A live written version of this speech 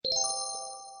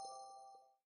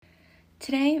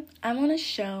Today, I want to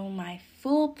show my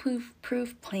foolproof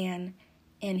plan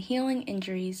in healing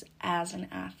injuries as an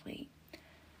athlete.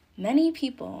 Many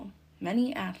people,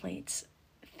 many athletes,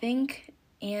 think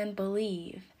and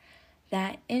believe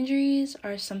that injuries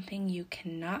are something you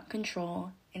cannot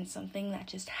control and something that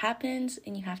just happens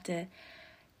and you have to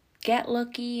get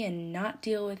lucky and not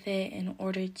deal with it in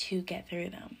order to get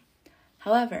through them.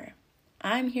 However,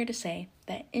 I'm here to say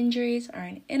that injuries are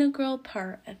an integral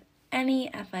part of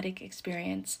any athletic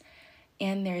experience,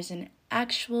 and there's an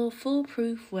actual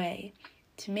foolproof way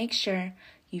to make sure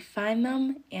you find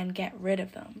them and get rid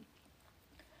of them.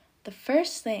 The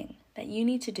first thing that you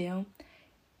need to do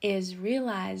is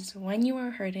realize when you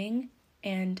are hurting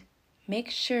and make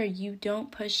sure you don't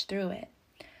push through it.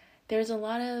 There's a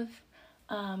lot of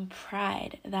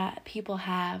pride that people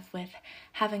have with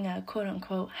having a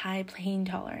quote-unquote high pain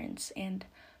tolerance and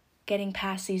getting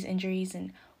past these injuries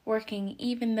and working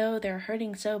even though they're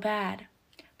hurting so bad.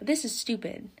 But this is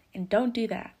stupid, and don't do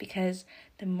that, because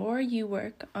the more you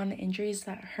work on the injuries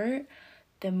that hurt,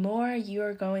 the more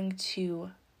you're going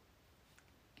to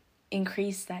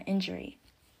increase that injury.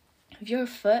 If your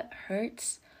foot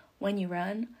hurts when you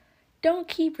run, don't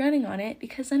keep running on it,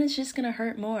 because then it's just going to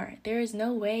hurt more. There is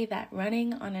no way that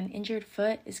running on an injured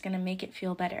foot is going to make it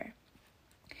feel better.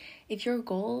 If your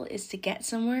goal is to get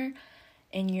somewhere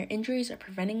and your injuries are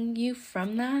preventing you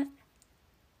from that,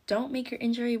 don't make your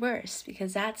injury worse,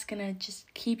 because that's going to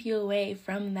just keep you away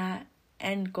from that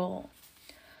end goal.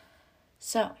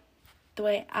 So,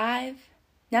 now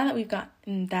that we've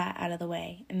gotten that out of the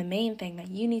way, and the main thing that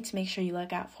you need to make sure you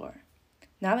look out for,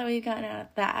 now that we've gotten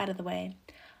that out of the way,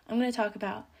 I'm going to talk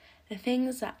about the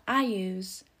things that I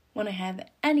use when I have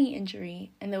any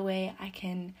injury and the way I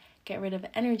can get rid of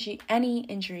any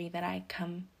injury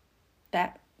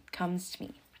that comes to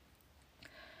me.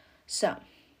 So,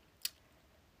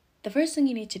 the first thing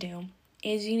you need to do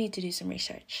is you need to do some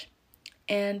research.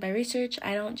 And by research,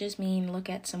 I don't just mean look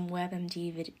at some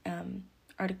WebMD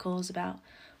articles about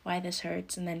why this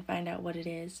hurts and then find out what it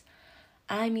is.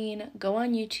 I mean, go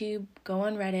on YouTube, go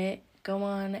on Reddit, go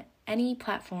on any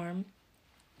platform,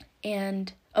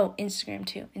 and Instagram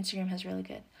too. Instagram has really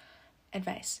good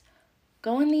advice.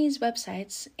 Go on these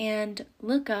websites and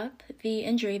look up the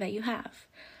injury that you have.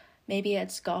 Maybe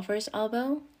it's golfer's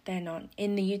elbow. Then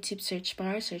in the YouTube search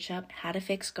bar, search up how to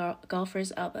fix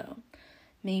golfer's elbow.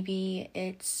 Maybe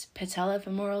it's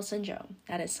patellofemoral syndrome.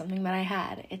 That is something that I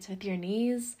had. It's with your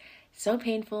knees, so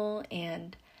painful,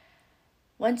 and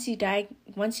once you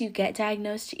get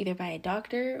diagnosed either by a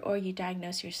doctor or you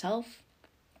diagnose yourself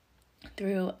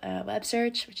through a web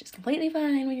search, which is completely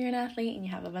fine when you're an athlete and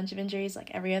you have a bunch of injuries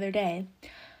like every other day,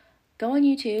 go on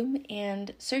YouTube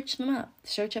and search them up.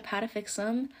 Search up how to fix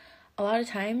them. A lot of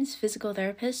times, physical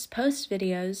therapists post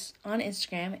videos on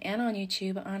Instagram and on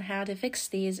YouTube on how to fix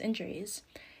these injuries,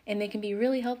 and they can be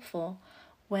really helpful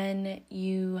when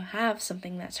you have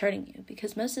something that's hurting you,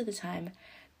 because most of the time,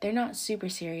 they're not super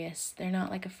serious. They're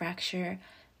not like a fracture.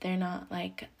 They're not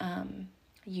like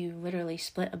you literally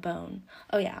split a bone.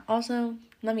 Oh yeah, also,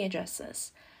 let me address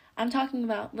this. I'm talking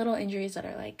about little injuries that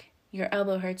are like your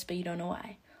elbow hurts but you don't know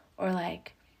why, or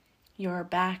like your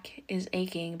back is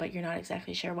aching but you're not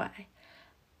exactly sure why.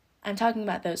 I'm talking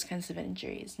about those kinds of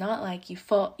injuries, not like you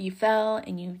fell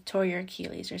and you tore your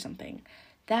Achilles or something.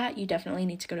 That you definitely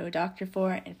need to go to a doctor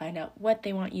for and find out what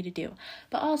they want you to do.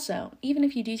 But also, even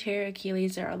if you do tear your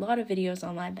Achilles, there are a lot of videos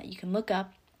online that you can look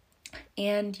up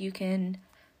and you can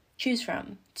choose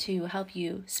from to help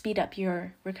you speed up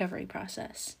your recovery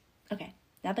process. Okay,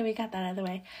 now that we got that out of the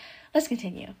way, let's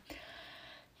continue.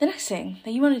 The next thing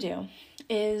that you want to do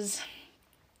is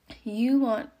you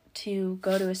want to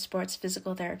go to a sports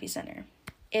physical therapy center.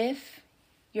 If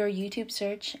your YouTube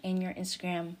search and your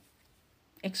Instagram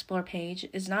explore page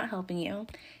is not helping you,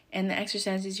 and the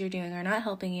exercises you're doing are not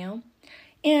helping you,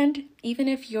 and even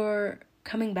if you're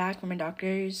coming back from a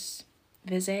doctor's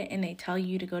visit and they tell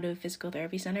you to go to a physical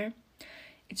therapy center,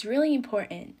 it's really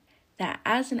important that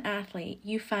as an athlete,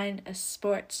 you find a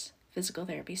sports physical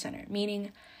therapy center,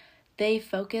 meaning they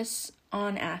focus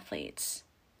on athletes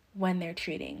when they're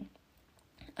treating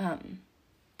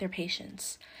their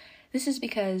patients. This is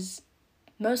because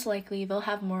most likely they'll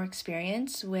have more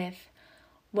experience with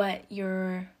what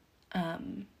your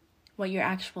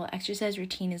actual exercise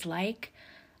routine is like.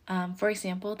 For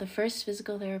example, the first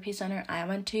physical therapy center I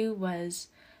went to was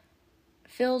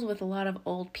filled with a lot of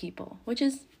old people, which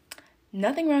is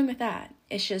nothing wrong with that.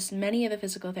 It's just many of the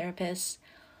physical therapists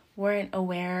weren't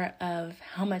aware of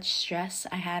how much stress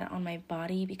I had on my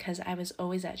body because I was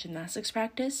always at gymnastics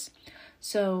practice.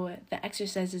 So the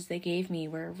exercises they gave me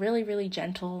were really, really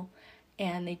gentle,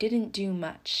 and they didn't do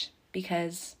much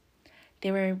because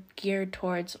they were geared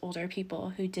towards older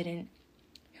people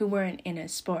who weren't in a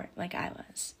sport like I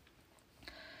was.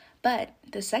 But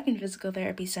the second physical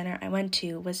therapy center I went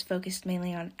to was focused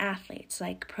mainly on athletes,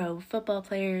 like pro football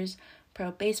players,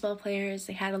 pro baseball players.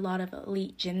 They had a lot of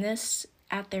elite gymnasts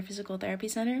at their physical therapy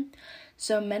center.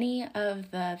 So many of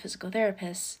the physical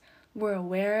therapists were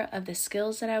aware of the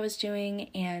skills that I was doing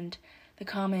and the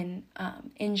common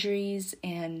injuries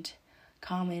and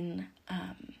common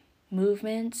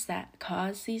movements that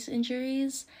cause these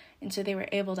injuries. And so they were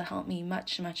able to help me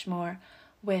much, much more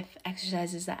with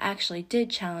exercises that actually did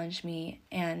challenge me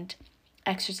and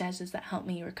exercises that helped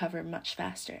me recover much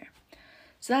faster.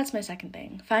 So that's my second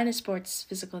thing. Find a sports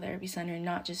physical therapy center,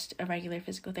 not just a regular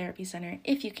physical therapy center,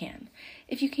 if you can.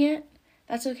 If you can't,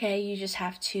 that's okay. You just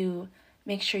have to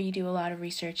make sure you do a lot of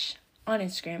research on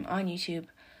Instagram, on YouTube,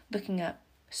 looking up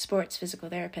sports physical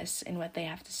therapists and what they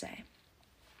have to say.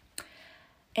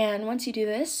 And once you do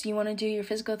this, you want to do your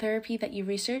physical therapy that you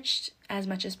researched as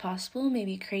much as possible.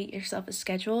 Maybe create yourself a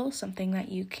schedule, something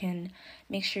that you can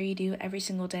make sure you do every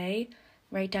single day.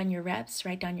 Write down your reps,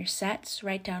 write down your sets,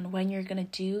 write down when you're going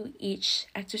to do each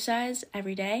exercise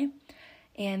every day.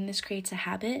 And this creates a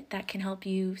habit that can help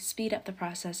you speed up the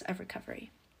process of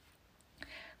recovery.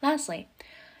 Lastly,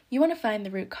 you want to find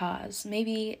the root cause.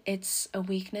 Maybe it's a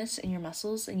weakness in your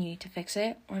muscles and you need to fix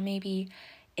it, or maybe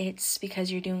it's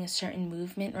because you're doing a certain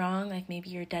movement wrong, like maybe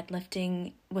you're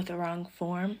deadlifting with a wrong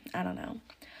form, I don't know.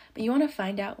 But you want to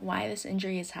find out why this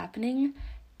injury is happening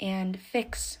and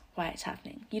fix why it's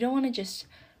happening. You don't want to just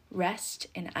rest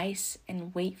and ice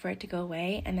and wait for it to go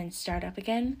away and then start up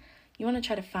again. You want to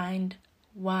try to find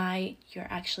why you're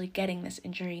actually getting this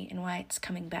injury and why it's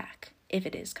coming back, if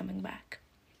it is coming back.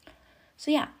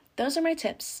 So yeah, those are my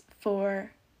tips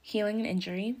for healing an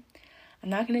injury. I'm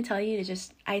not going to tell you to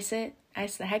just ice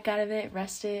the heck out of it,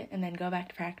 rest it, and then go back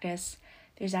to practice.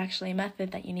 There's actually a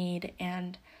method that you need,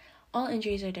 and all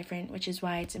injuries are different, which is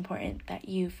why it's important that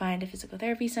you find a physical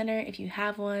therapy center if you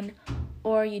have one,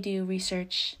 or you do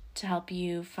research to help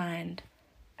you find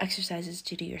exercises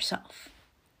to do yourself.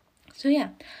 So yeah,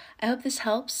 I hope this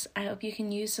helps. I hope you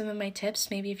can use some of my tips,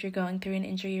 maybe if you're going through an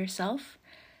injury yourself,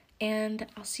 and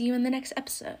I'll see you in the next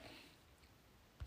episode.